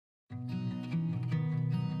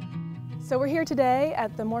So we're here today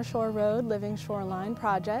at the Moreshore Road Living Shoreline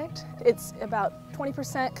project. It's about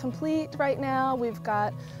 20% complete right now. We've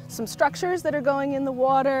got some structures that are going in the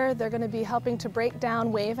water. They're going to be helping to break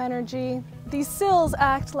down wave energy. These sills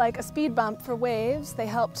act like a speed bump for waves. They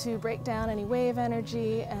help to break down any wave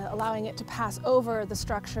energy, allowing it to pass over the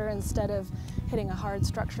structure instead of hitting a hard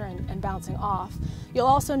structure and bouncing off. You'll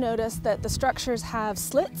also notice that the structures have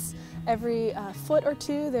slits. Every foot or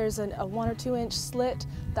two there's a 1 or 2 inch slit.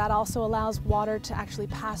 That also allows water to actually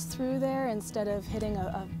pass through there instead of hitting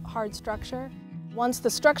a hard structure. Once the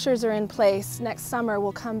structures are in place, next summer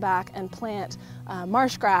we'll come back and plant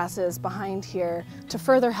marsh grasses behind here to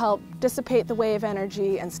further help dissipate the wave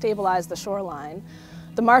energy and stabilize the shoreline.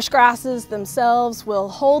 The marsh grasses themselves will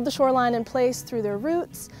hold the shoreline in place through their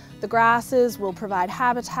roots. The grasses will provide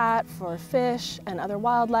habitat for fish and other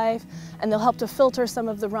wildlife, and they'll help to filter some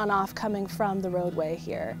of the runoff coming from the roadway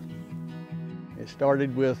here. It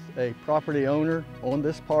started with a property owner on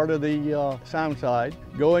this part of the sound side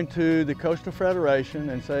going to the Coastal Federation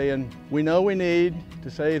and saying, we know we need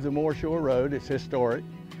to save the Moreshore Road, it's historic.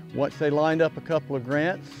 Once they lined up a couple of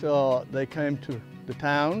grants, they came to the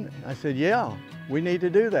town. I said, yeah, we need to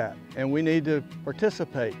do that and we need to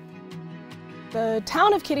participate. The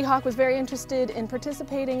town of Kitty Hawk was very interested in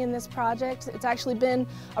participating in this project. It's actually been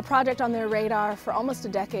a project on their radar for almost a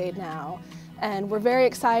decade now. And we're very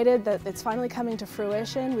excited that it's finally coming to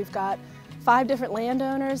fruition. We've got 5 different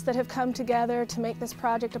landowners that have come together to make this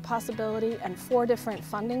project a possibility and 4 different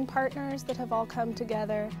funding partners that have all come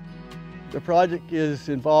together. The project is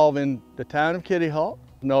involving the town of Kitty Hawk,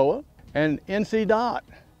 NOAA, and NCDOT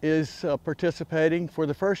is participating for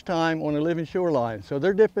the first time on a living shoreline. So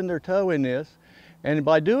they're dipping their toe in this, and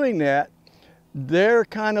by doing that, they're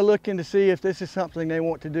kind of looking to see if this is something they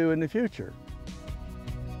want to do in the future.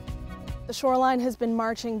 The shoreline has been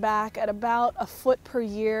marching back at about a foot per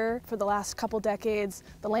year for the last couple decades.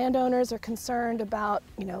 The landowners are concerned about,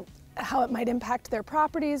 how it might impact their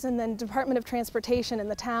properties, and then Department of Transportation and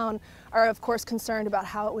the town are of course concerned about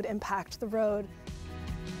how it would impact the road.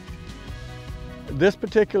 This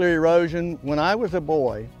particular erosion, when I was a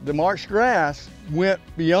boy, the marsh grass went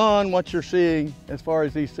beyond what you're seeing as far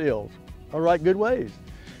as these sills, all right, good ways.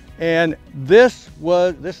 And this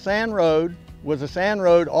sand road was a sand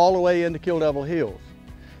road all the way into Kill Devil Hills.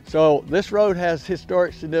 So this road has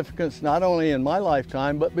historic significance not only in my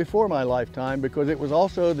lifetime, but before my lifetime, because it was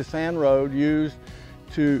also the sand road used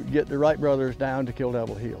to get the Wright brothers down to Kill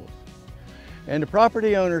Devil Hills. And the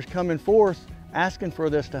property owners coming forth asking for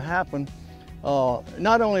this to happen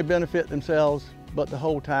not only benefit themselves, but the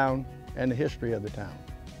whole town and the history of the town.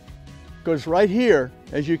 Because right here,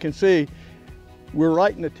 as you can see, we're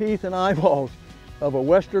right in the teeth and eyeballs of a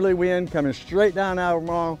westerly wind coming straight down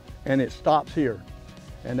Albemarle, and it stops here.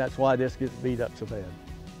 And that's why this gets beat up so bad.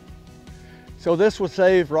 So this would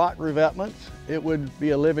save rock revetments. It would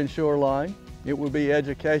be a living shoreline. It would be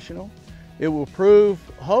educational. It will prove,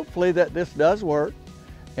 hopefully, that this does work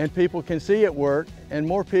and people can see it work, and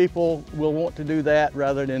more people will want to do that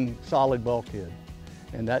rather than solid bulkhead.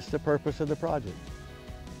 And that's the purpose of the project.